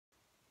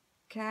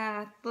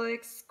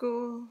Catholic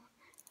school,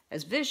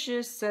 as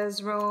vicious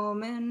as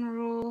Roman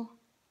rule.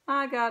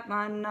 I got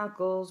my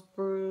knuckles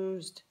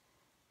bruised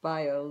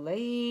by a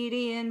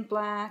lady in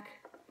black.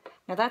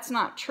 Now that's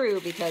not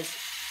true because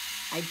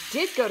I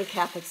did go to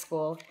Catholic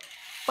school,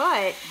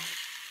 but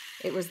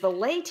it was the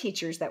lay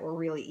teachers that were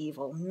really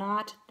evil,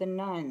 not the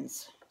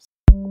nuns.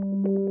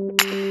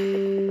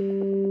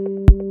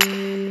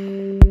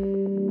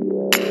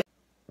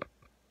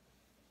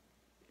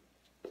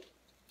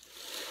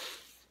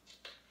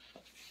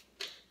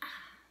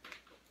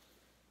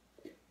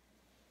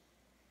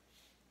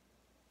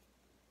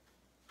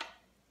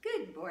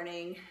 Good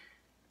morning.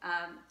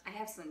 I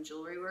have some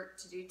jewelry work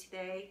to do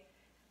today,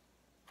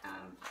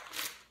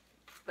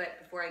 but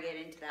before I get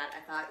into that,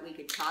 I thought we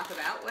could talk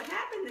about what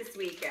happened this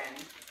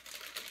weekend.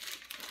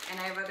 And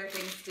I have other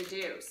things to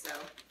do, so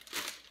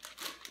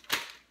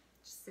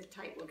just sit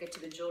tight. We'll get to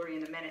the jewelry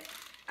in a minute.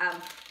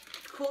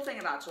 Cool thing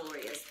about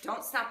jewelry is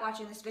don't stop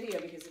watching this video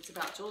because it's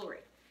about jewelry.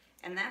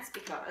 And that's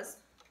because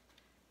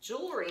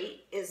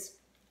jewelry is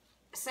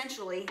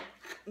essentially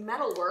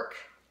metalwork,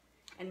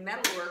 and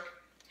metalwork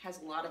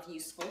has a lot of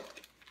useful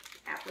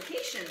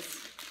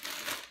applications.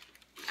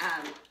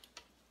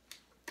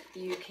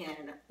 You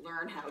can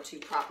learn how to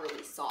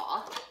properly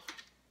saw,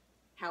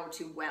 how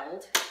to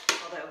weld,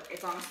 although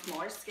it's on a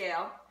smaller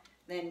scale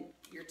than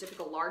your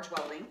typical large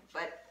welding,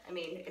 but I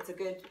mean, it's a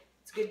good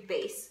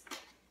base.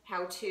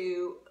 How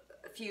to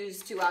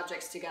fuse two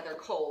objects together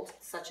cold,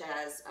 such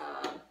as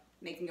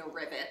making a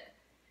rivet.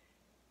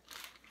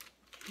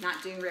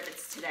 Not doing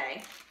rivets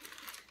today,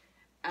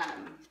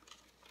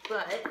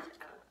 but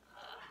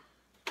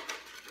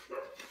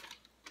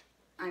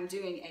I'm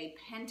doing a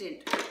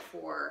pendant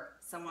for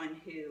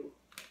someone who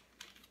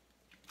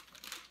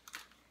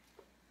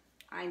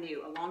I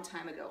knew a long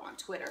time ago on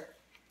Twitter.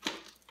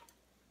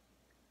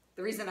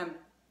 The reason I'm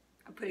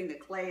putting the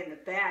clay in the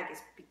bag is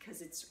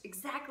because it's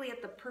exactly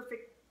at the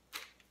perfect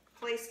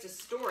place to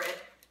store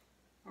it,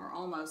 or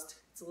almost.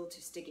 It's a little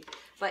too sticky,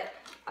 but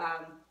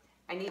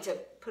I need to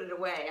put it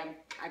away.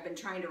 I've been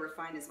trying to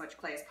refine as much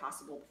clay as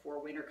possible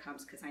before winter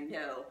comes because I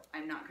know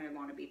I'm not going to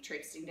want to be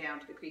traipsing down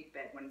to the creek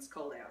bed when it's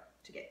cold out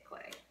to get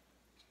clay.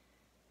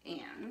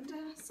 And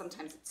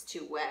sometimes it's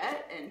too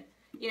wet, and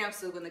you know,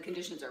 so when the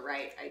conditions are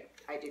right,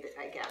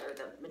 I gather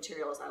the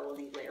materials I will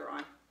need later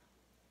on.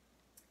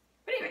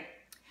 But anyway,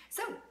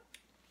 so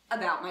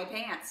about my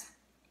pants.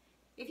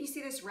 If you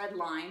see this red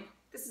line,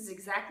 this is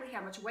exactly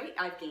how much weight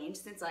I've gained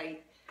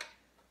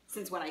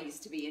since when I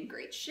used to be in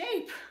great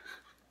shape.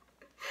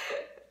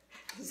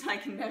 So I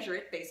can measure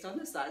it based on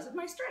the size of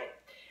my stripe.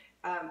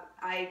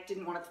 I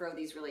didn't want to throw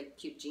these really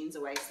cute jeans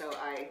away, so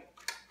I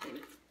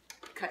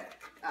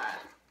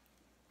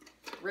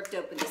ripped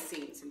open the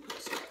seams and put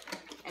a stripe.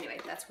 Anyway,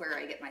 that's where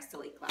I get my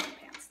silly clown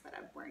pants that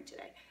I'm wearing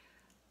today.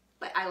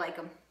 But I like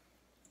them.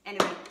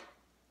 Anyway.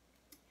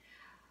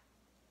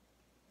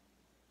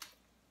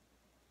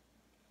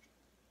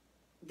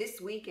 This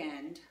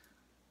weekend,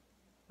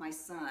 my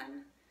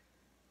son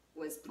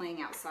was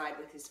playing outside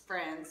with his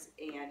friends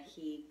and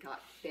he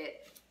got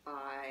bit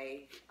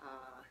by,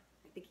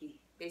 I think he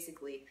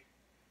basically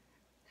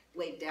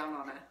laid down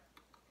on a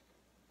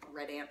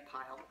red ant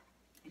pile,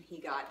 and he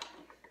got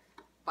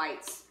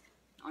bites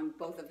on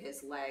both of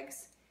his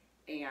legs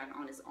and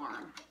on his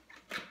arm,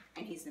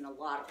 and he's in a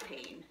lot of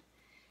pain.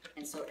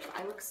 And so if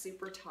I look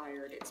super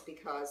tired, it's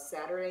because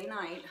Saturday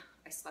night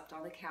I slept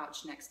on the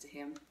couch next to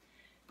him.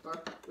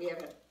 Or we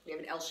have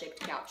an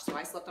L-shaped couch, so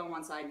I slept on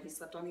one side and he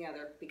slept on the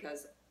other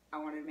because I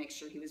wanted to make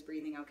sure he was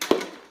breathing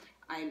okay.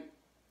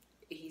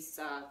 He's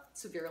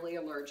severely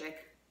allergic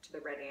to the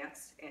red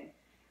ants, and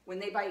when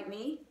they bite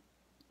me,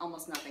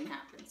 almost nothing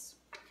happens.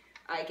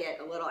 I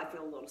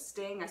feel a little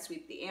sting, I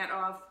sweep the ant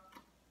off.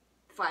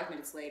 5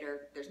 minutes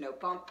later, there's no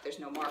bump, there's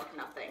no mark,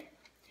 nothing.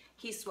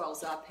 He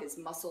swells up, his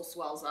muscle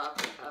swells up.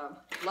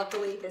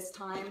 Luckily this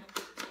time,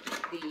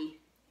 the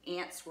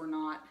ants were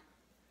not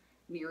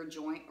near a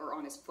joint or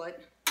on his foot,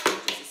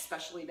 which is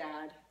especially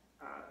bad.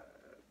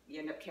 You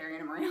end up carrying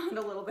him around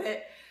a little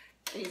bit,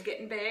 and he's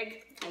getting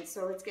big, and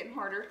so it's getting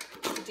harder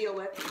to deal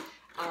with.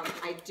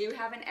 I do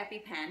have an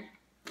EpiPen.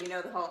 You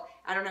know, the whole,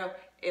 I don't know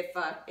if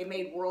it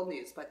made world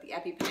news, but the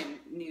EpiPen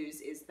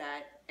news is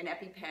that an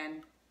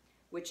EpiPen,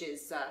 which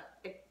is,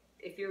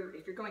 if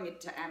you're going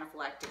into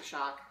anaphylactic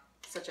shock,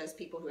 such as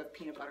people who have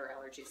peanut butter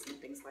allergies and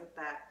things like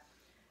that,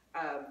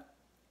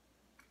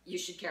 you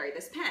should carry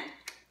this pen.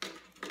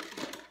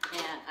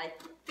 And I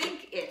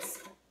think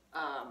it's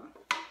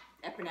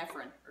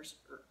epinephrine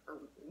or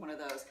one of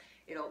those.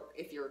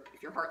 If your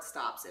heart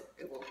stops,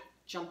 it will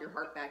jump your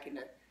heart back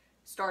into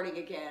starting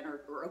again,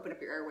 or open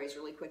up your airways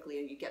really quickly,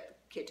 and you get the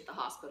kid to the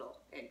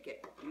hospital and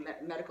get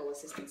medical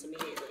assistance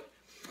immediately.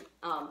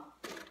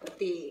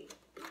 The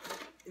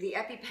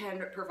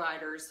EpiPen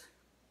providers,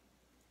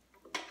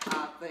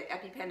 the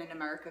EpiPen in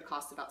America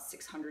costs about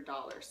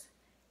 $600.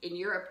 In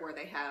Europe, where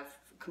they have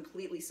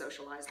completely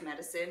socialized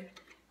medicine,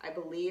 I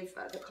believe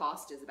the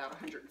cost is about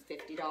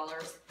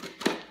 $150,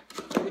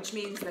 which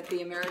means that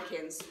the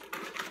Americans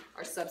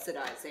are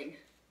subsidizing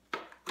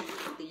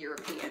the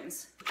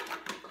Europeans,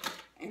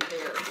 and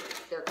they're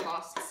their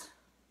costs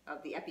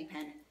of the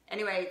EpiPen.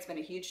 Anyway, it's been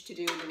a huge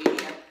to-do in the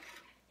media,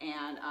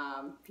 and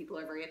people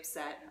are very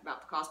upset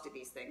about the cost of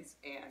these things,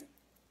 and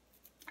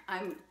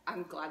I'm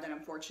glad that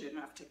I'm fortunate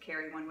enough to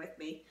carry one with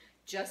me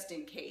just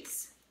in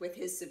case, with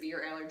his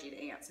severe allergy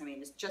to ants. I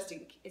mean, it's just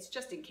in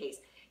case.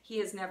 He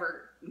has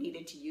never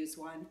needed to use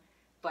one,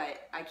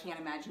 but I can't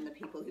imagine the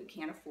people who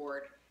can't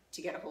afford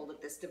to get a hold of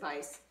this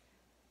device.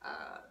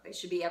 They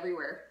should be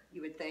everywhere,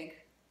 you would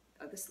think,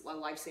 a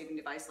life-saving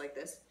device like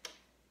this.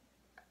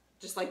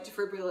 Just like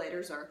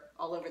defibrillators are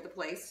all over the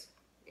place.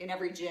 In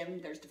every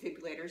gym, there's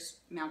defibrillators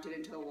mounted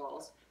into the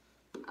walls.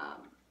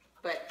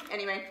 But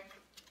anyway,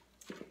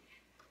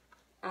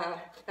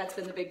 that's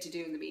been the big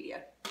to-do in the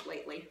media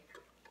lately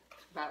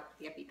about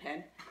the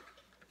EpiPen.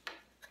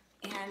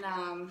 And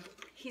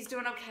he's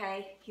doing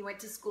okay. He went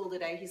to school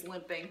today. He's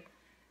limping.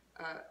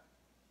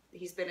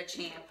 He's been a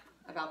champ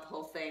about the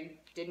whole thing.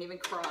 Didn't even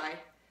cry,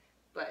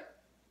 but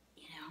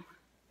you know,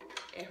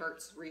 it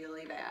hurts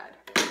really bad,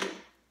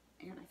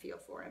 and I feel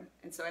for him.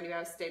 And so anyway,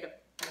 I stayed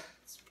up.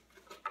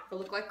 I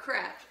look like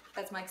crap.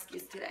 That's my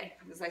excuse today,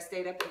 because I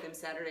stayed up with him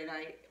Saturday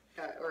night,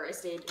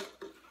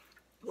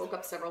 woke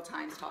up several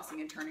times,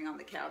 tossing and turning on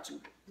the couch, and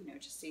you know,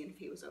 just seeing if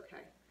he was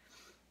okay.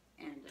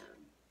 And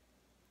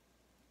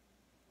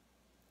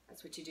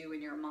that's what you do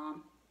when you're a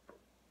mom.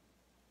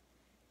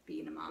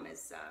 Being a mom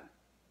is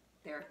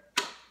there.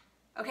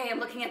 Okay, I'm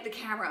looking at the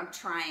camera. I'm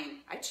trying.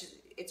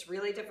 It's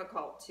really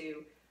difficult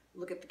to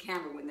look at the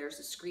camera when there's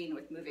a screen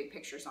with moving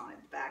pictures on it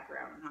in the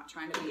background. I'm not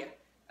trying to be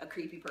a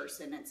creepy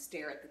person and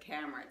stare at the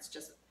camera. It's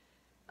just,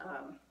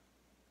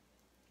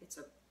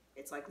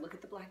 it's like look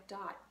at the black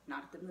dot,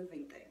 not at the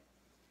moving thing.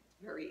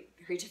 It's very,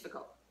 very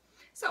difficult.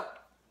 So,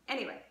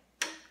 anyway,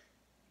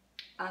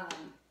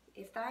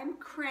 if I'm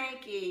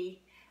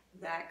cranky,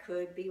 that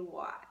could be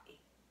why.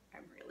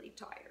 I'm really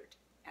tired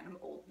and I'm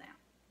old now.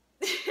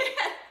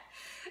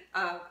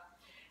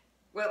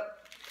 Well,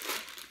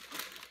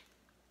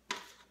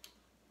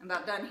 I'm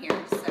about done here,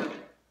 so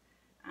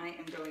I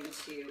am going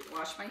to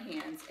wash my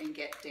hands and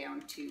get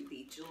down to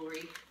the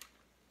jewelry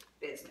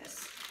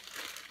business.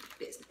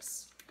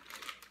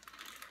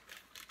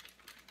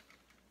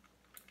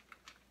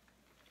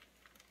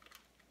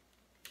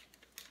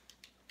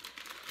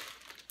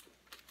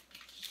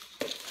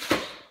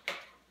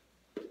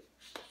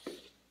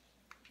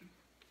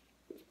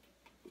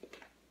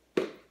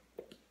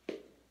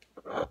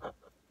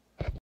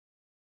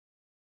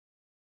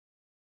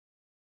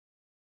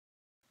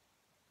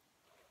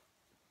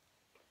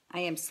 I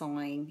am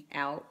sawing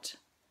out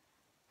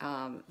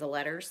the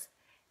letters,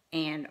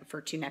 and for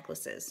 2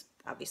 necklaces.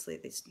 Obviously,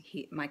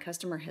 my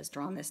customer has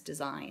drawn this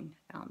design.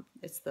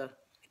 It's I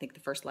think the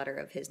first letter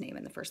of his name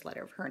and the first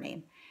letter of her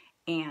name.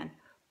 And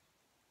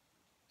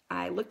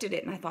I looked at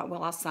it and I thought,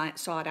 well, I'll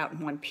saw it out in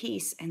one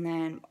piece. And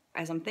then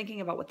as I'm thinking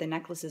about what the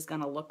necklace is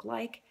going to look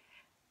like,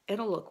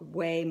 it'll look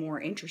way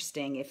more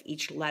interesting if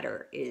each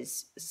letter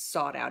is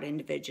sawed out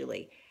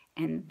individually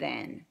and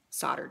then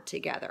soldered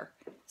together.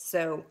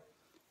 So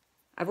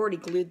I've already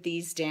glued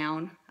these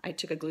down. I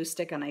took a glue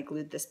stick and I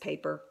glued this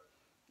paper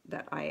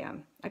that I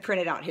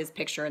printed out his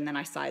picture, and then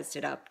I sized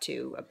it up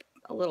to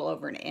a little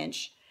over an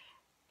inch.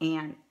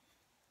 And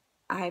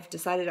I've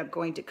decided I'm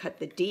going to cut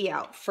the D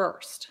out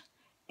first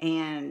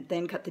and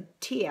then cut the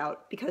T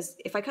out, because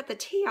if I cut the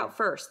T out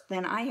first,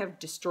 then I have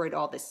destroyed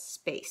all this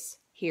space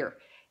here.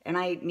 And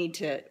I need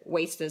to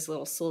waste as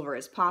little silver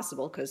as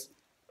possible because,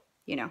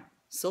 you know,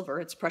 silver,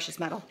 it's precious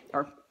metal.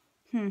 Or,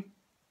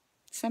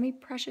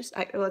 semi-precious?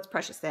 Well, it's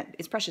precious then.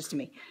 It's precious to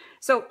me.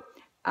 So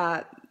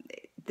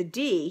the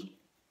D,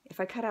 if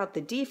I cut out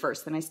the D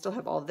first, then I still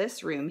have all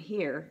this room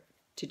here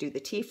to do the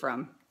T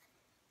from,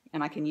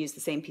 and I can use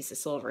the same piece of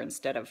silver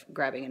instead of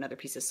grabbing another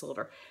piece of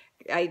silver.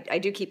 I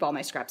do keep all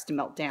my scraps to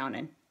melt down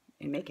and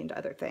make into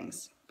other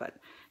things. But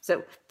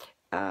so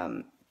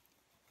I'm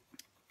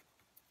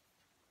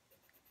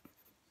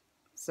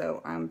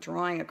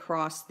drawing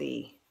across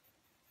the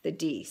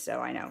D, so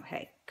I know,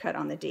 hey, cut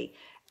on the D.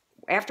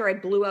 After I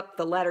blew up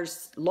the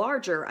letters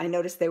larger, I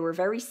noticed they were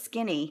very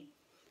skinny,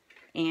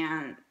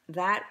 and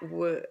that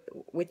with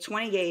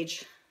 20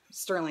 gauge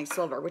sterling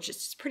silver, which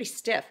is pretty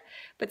stiff,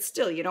 but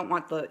still you don't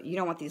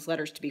want these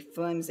letters to be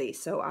flimsy.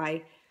 So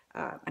I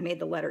made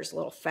the letters a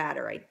little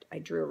fatter. I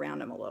drew around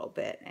them a little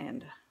bit,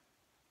 and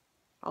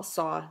I'll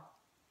saw.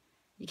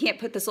 You can't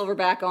put the silver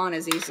back on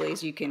as easily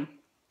as you can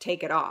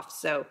take it off.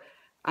 So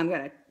I'm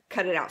going to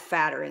cut it out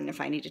fatter, and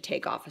if I need to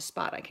take off a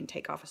spot, I can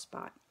take off a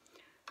spot.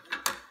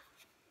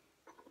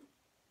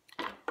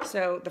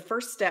 So the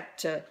first step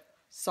to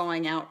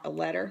sawing out a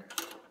letter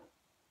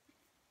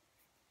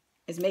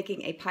is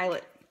making a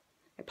pilot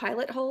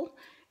hole.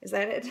 Is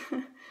that it?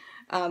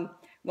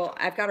 Well,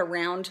 I've got a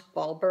round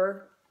ball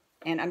burr,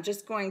 and I'm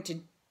just going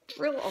to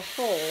drill a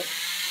hole,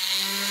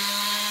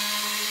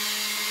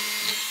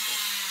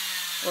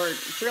 or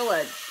drill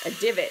a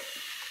divot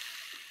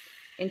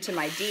into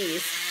my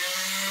D's.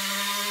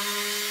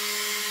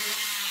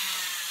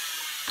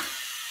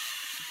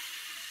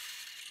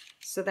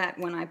 So that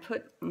when I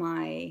put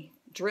my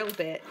drill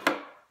bit,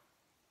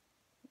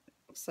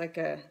 looks like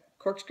a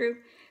corkscrew.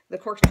 The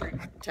corkscrew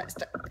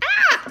test.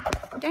 Ah!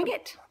 Dang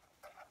it.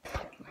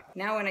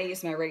 Now when I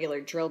use my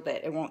regular drill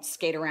bit, it won't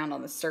skate around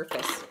on the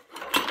surface.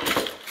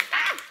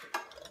 Ah!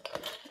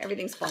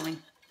 Everything's falling.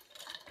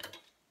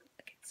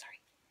 Okay, sorry.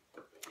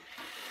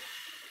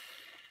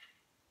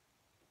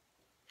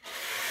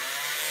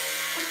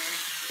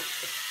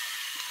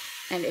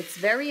 And it's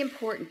very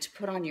important to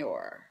put on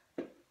your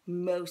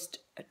most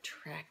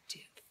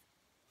attractive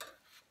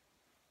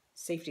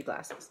safety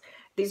glasses.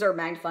 These are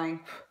magnifying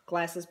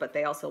glasses, but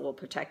they also will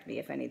protect me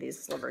if any of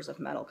these slivers of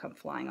metal come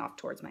flying off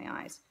towards my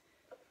eyes.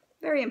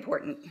 Very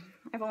important.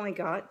 I've only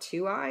got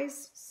 2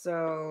 eyes,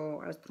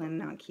 so I was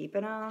planning on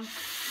keeping them.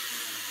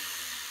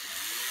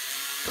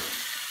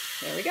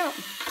 There we go.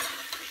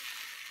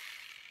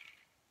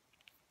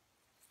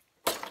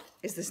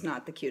 Is this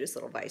not the cutest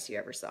little vise you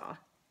ever saw?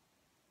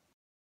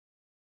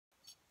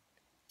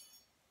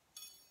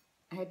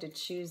 I had to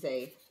choose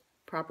a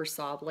proper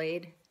saw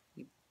blade.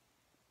 You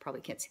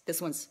probably can't see.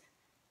 This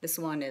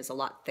one is a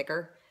lot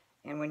thicker,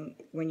 and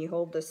when you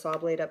hold the saw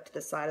blade up to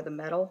the side of the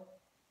metal,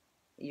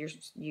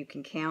 you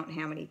can count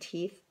how many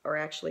teeth are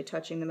actually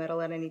touching the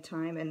metal at any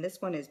time. And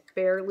this one is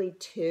barely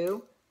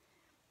 2,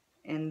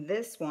 and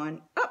this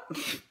one, oh,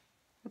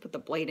 I put the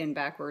blade in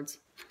backwards.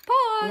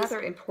 Pause.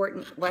 Another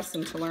important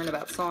lesson to learn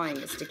about sawing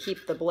is to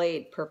keep the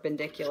blade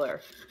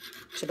perpendicular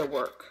to the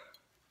work.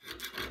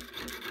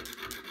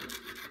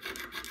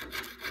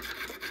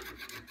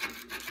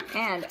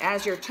 And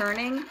as you're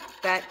turning,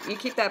 you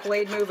keep that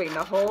blade moving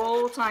the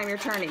whole time you're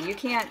turning. You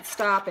can't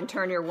stop and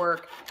turn your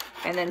work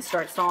and then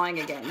start sawing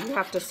again. You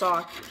have to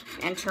saw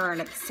and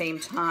turn at the same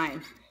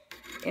time,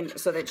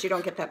 so that you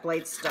don't get that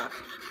blade stuck.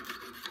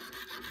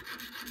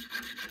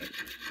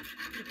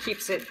 It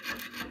keeps it,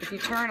 if you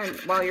turn and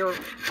while you're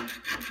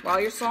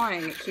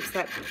sawing, it keeps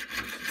that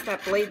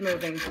blade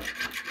moving.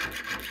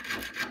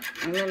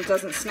 And then it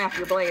doesn't snap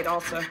your blade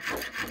also.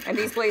 And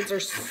these blades are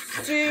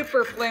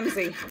super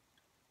flimsy.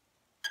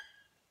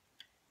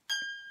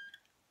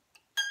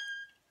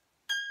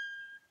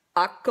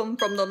 I come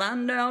from the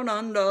land down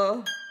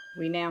under.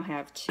 We now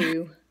have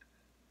 2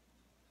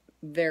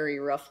 very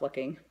rough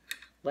looking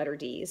letter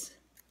D's.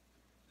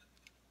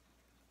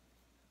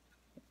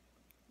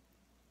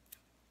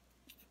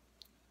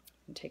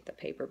 And take the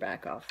paper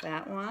back off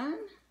that one.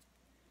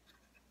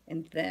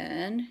 And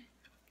then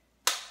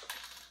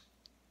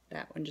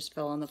that one just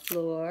fell on the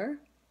floor.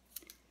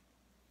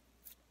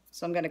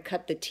 So I'm going to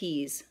cut the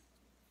T's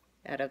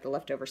out of the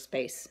leftover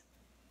space.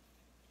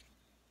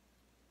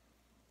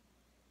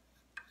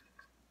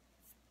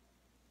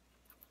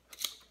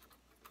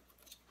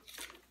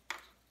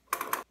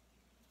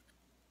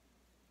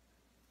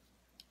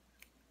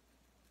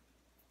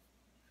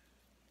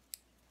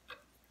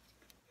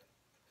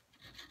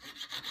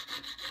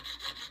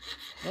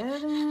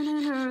 Heaven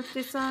and earth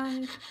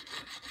decide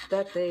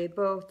that they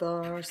both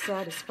are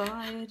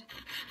satisfied.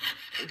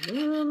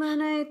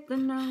 Illuminate the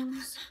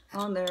nose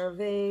on their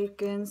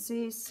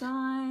vacancy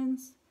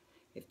signs.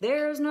 If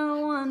there's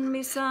no one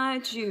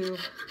beside you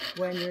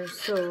when your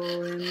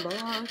soul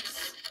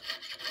embarks,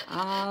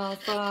 I'll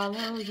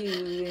follow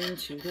you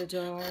into the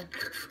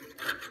dark.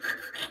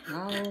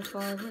 I'll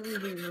follow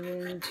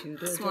you into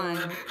the dark. This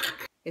one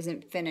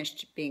isn't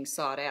finished being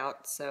sawed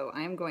out, so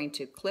I'm going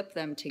to clip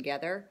them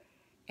together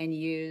and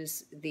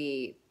use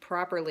the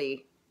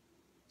properly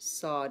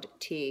sawed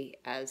T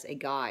as a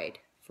guide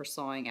for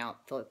sawing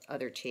out the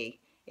other T.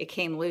 It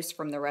came loose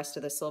from the rest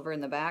of the silver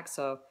in the back,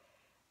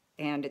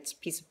 and it's a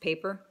piece of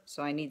paper,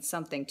 so I need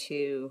something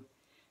to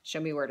show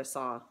me where to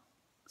saw.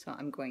 So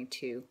I'm going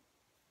to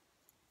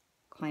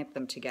clamp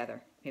them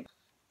together.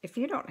 If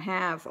you don't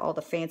have all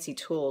the fancy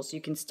tools, you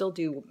can still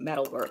do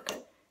metal work.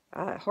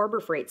 Harbor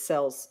Freight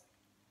sells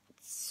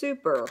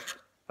super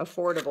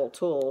affordable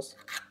tools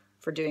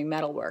for doing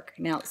metal work.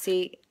 Now,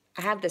 see,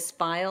 I have this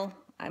file.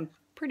 I'm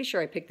pretty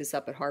sure I picked this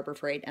up at Harbor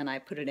Freight, and I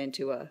put it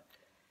into a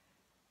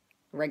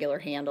regular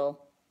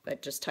handle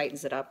that just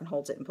tightens it up and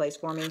holds it in place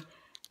for me.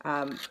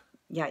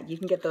 Yeah, you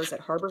can get those at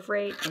Harbor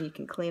Freight, and you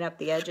can clean up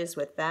the edges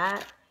with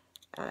that.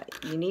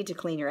 You need to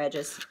clean your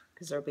edges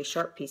because there'll be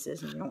sharp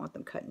pieces, and you don't want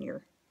them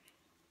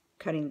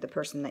cutting the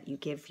person that you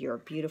give your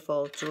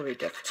beautiful jewelry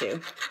gift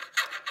to.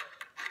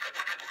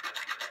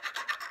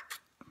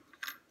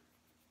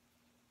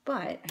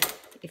 But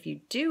if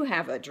you do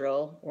have a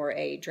drill or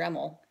a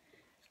Dremel,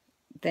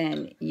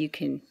 then you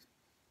can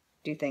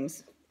do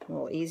things a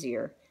little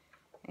easier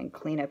and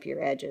clean up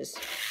your edges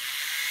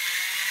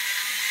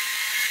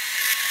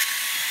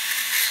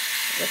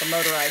with a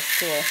motorized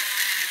tool.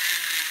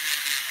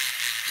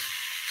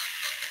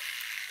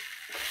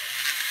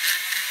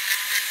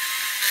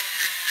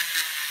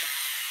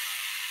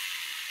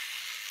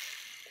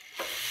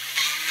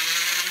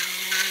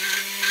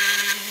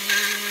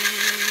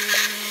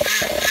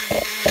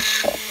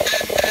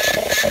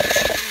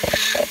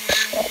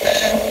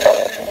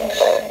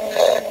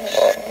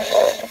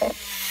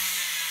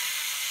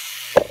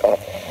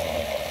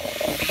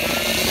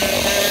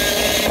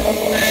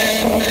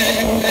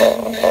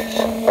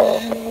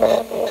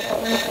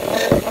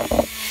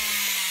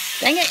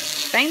 Dang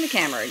it, bang the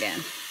camera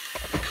again.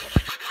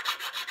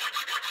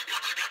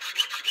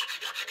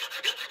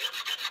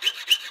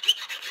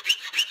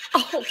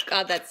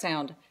 God, that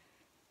sound.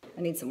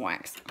 I need some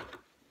wax.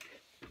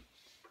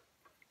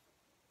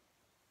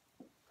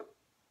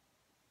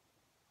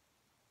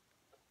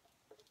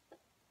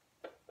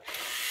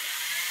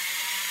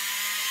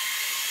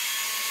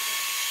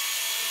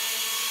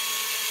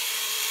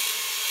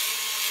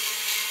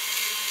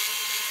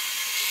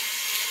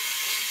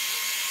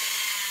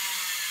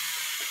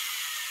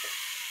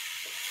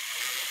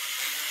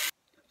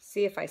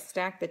 See, if I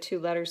stack the two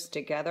letters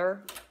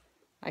together,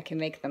 I can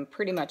make them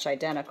pretty much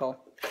identical.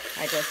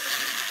 I just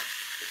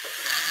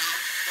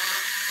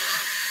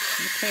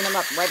clean them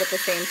up right at the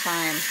same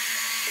time.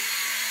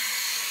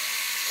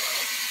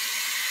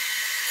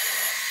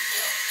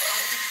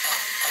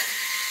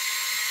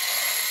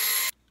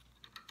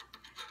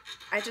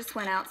 I just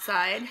went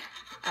outside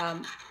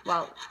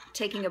while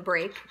taking a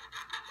break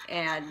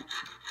and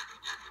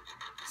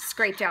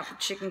scraped out the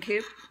chicken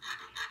coop.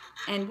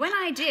 And when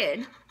I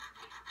did,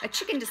 a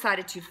chicken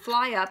decided to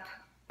fly up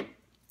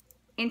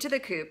into the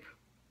coop,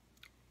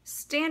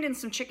 stand in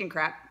some chicken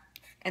crap,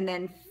 and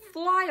then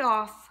fly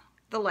off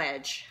the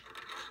ledge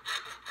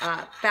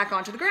back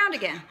onto the ground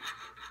again.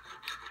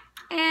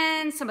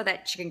 And some of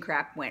that chicken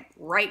crap went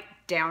right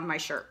down my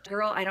shirt.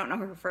 Girl, I don't know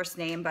her first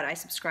name, but I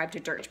subscribe to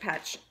Dirt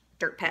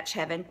Patch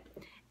Heaven.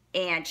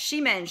 And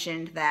she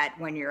mentioned that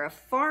when you're a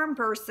farm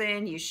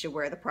person, you should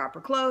wear the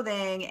proper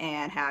clothing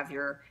and have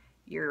your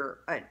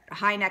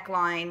high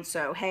neckline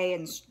so hay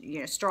and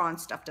straw and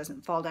stuff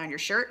doesn't fall down your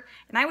shirt.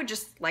 And I would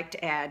just like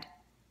to add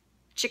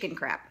chicken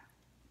crap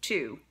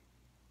to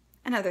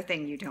another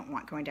thing you don't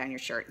want going down your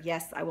shirt.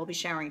 Yes, I will be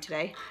showering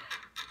today,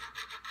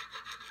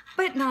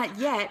 but not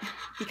yet,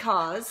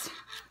 because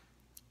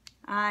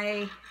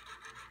I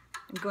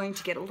am going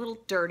to get a little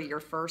dirtier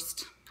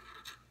first.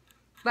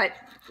 But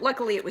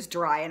luckily it was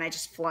dry, and I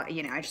just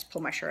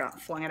pulled my shirt out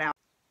and flung it out.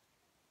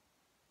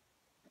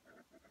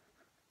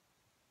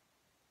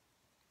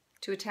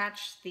 To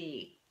attach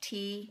the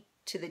T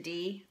to the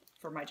D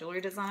for my jewelry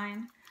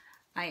design,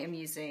 I am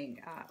using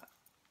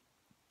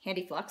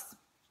Handy Flux.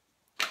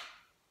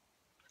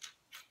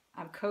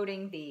 I'm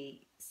coating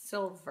the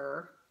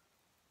silver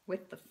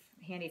with the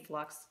Handy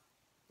Flux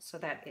so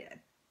that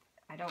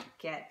I don't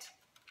get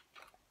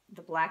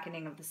the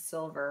blackening of the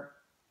silver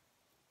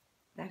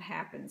that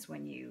happens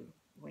when you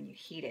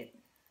heat it.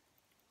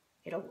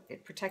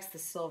 It protects the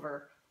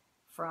silver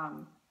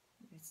from,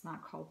 it's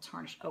not called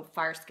tarnish,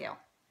 fire scale.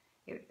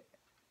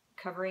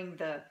 Covering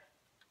the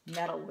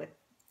metal with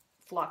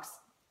flux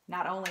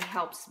not only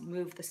helps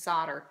move the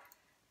solder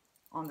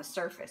on the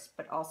surface,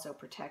 but also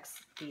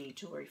protects the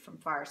jewelry from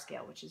fire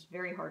scale, which is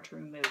very hard to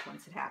remove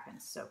once it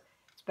happens. So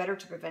it's better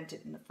to prevent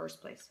it in the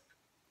first place.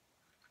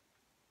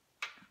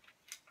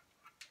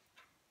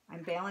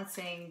 I'm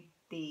balancing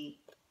the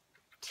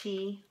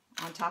T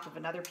on top of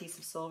another piece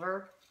of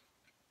silver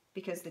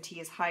because the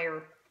T is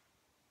higher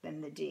than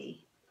the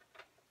D.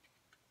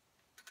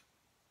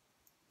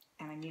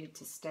 And I need it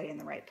to stay in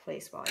the right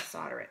place while I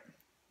solder it.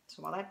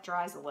 So while that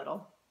dries a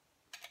little,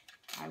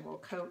 I will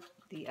coat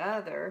the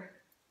other.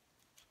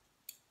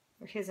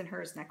 They're his and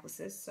hers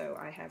necklaces, so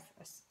I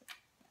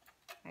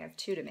have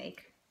two to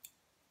make.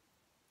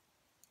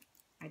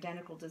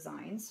 Identical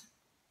designs.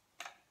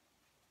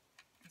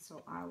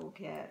 So I will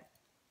get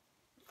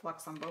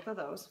flux on both of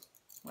those.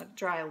 Let it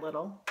dry a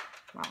little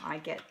while I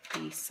get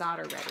the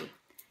solder ready.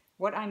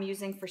 What I'm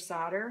using for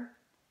solder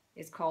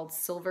is called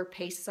silver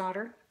paste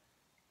solder.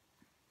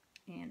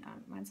 And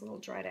mine's a little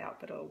dried out,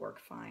 but it'll work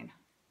fine.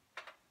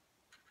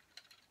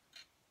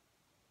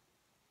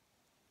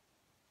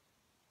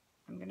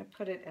 I'm going to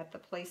put it at the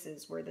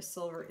places where the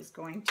silver is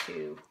going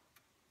to,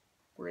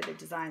 where the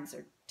designs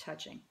are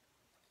touching.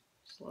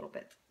 Just a little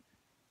bit.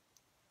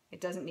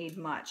 It doesn't need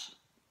much,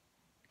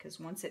 because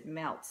once it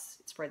melts,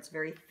 it spreads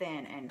very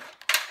thin, and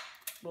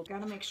we've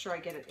got to make sure I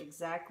get it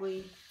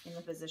exactly in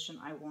the position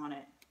I want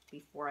it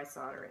before I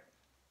solder it.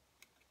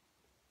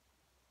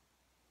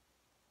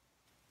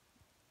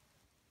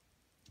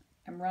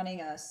 I'm running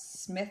a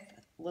Smith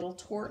little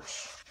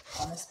torch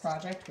on this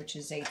project, which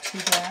is a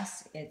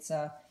 2-glass. It's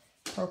a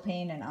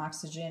propane and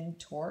oxygen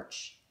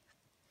torch.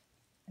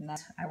 And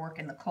I work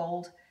in the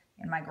cold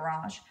in my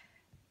garage.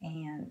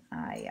 And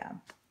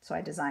so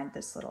I designed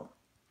this little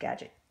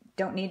gadget.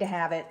 Don't need to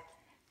have it.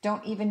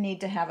 Don't even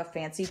need to have a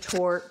fancy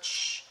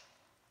torch.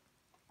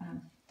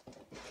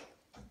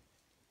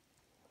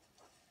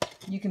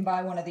 You can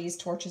buy one of these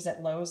torches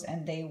at Lowe's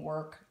and they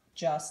work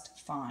just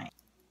fine.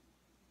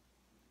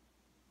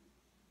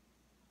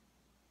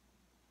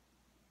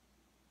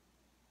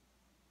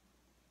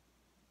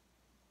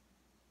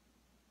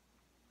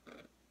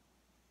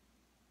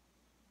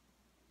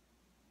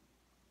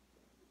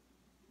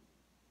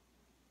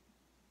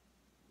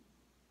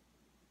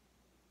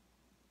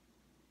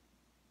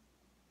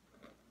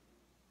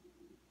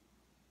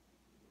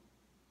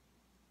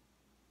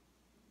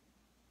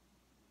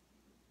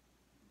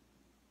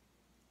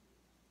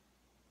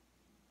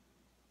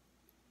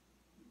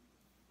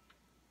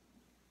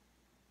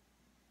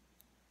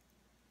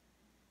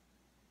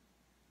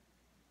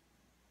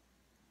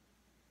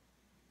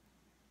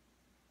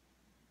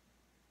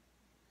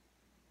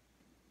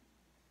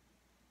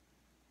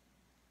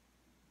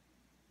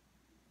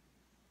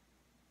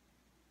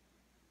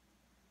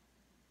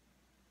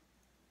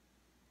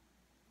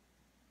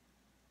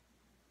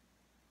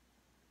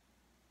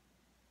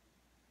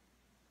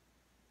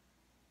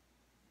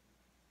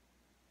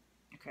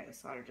 Okay, the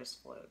solder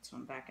just flowed, so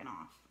I'm backing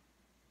off.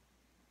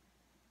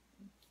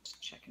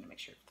 Just checking to make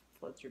sure it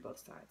flowed through both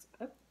sides.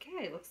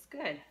 Okay, looks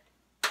good.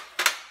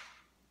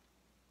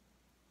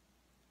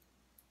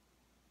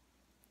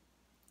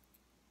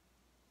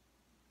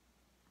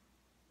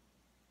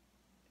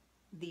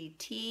 The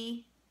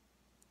T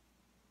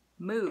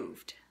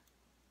moved,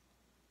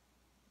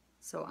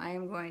 so I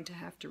am going to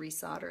have to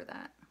resolder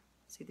that.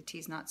 See, the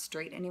T's not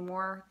straight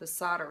anymore. The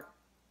solder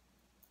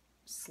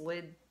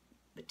slid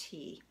the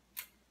T.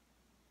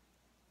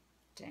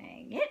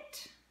 Dang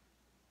it.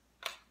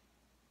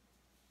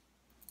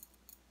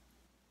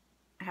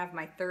 I have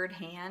my third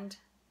hand,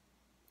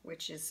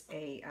 which is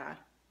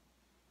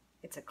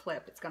it's a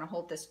clip. It's going to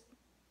hold this,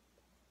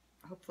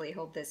 hopefully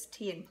hold this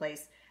T in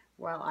place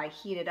while I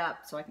heat it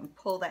up so I can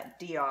pull that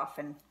D off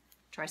and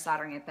try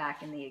soldering it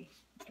back in the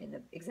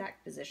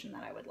exact position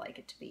that I would like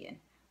it to be in.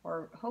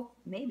 Or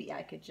maybe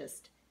I could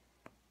just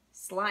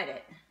slide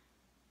it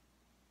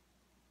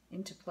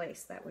into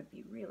place. That would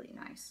be really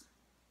nice,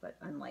 but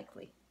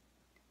unlikely.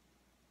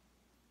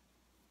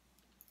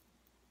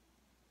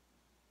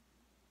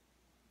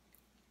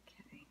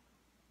 Okay.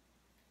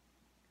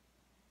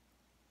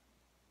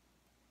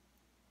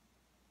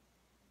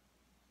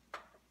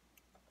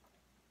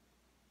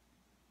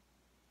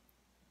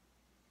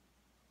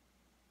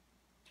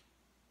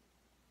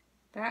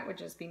 That would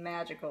just be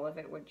magical if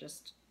it would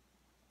just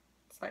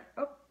slide.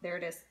 Oh, there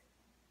it is.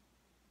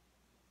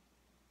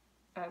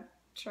 I'm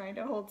trying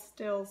to hold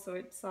still so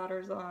it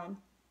solders on.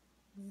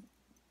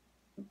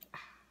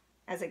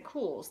 As it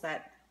cools,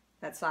 that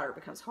solder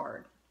becomes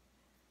hard.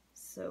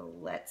 So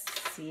let's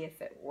see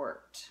if it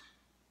worked.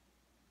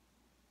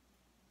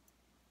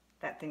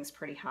 That thing's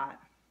pretty hot.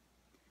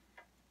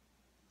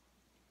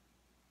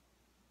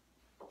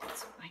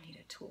 So I need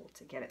a tool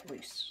to get it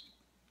loose.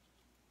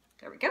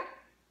 There we go.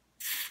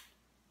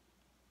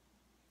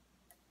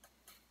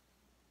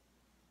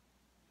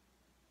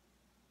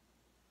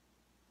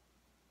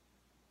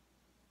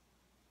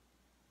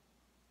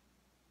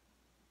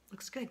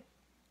 Looks good.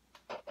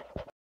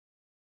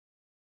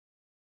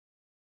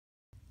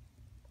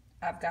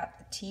 I've got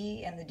the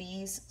T and the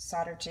D's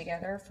soldered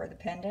together for the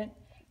pendant.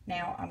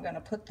 Now I'm going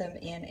to put them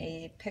in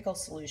a pickle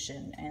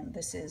solution, and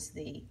this is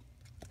the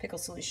pickle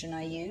solution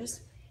I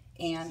use.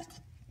 And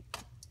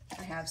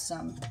I have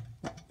some,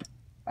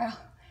 well,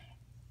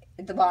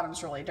 the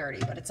bottom's really dirty,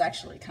 but it's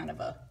actually kind of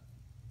a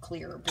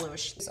clear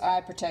bluish. This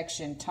eye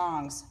protection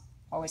tongs,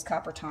 always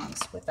copper tongs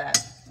with that.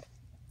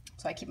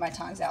 So I keep my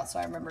tongs out so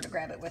I remember to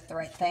grab it with the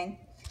right thing.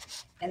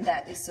 And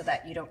that is so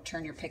that you don't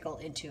turn your pickle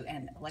into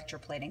an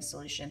electroplating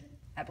solution,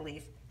 I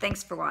believe.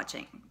 Thanks for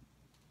watching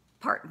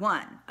part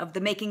 1 of the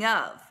making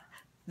of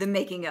the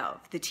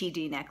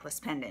TD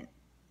necklace pendant.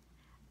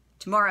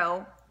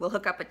 Tomorrow we'll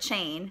hook up a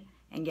chain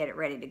and get it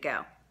ready to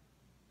go.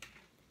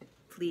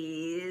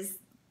 Please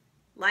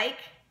like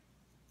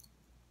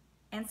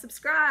and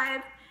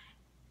subscribe,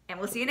 and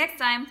we'll see you next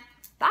time.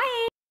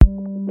 Bye!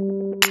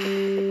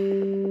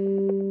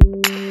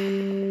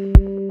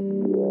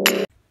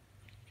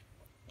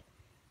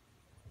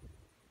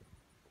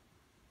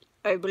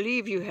 I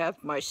believe you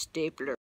have my stapler.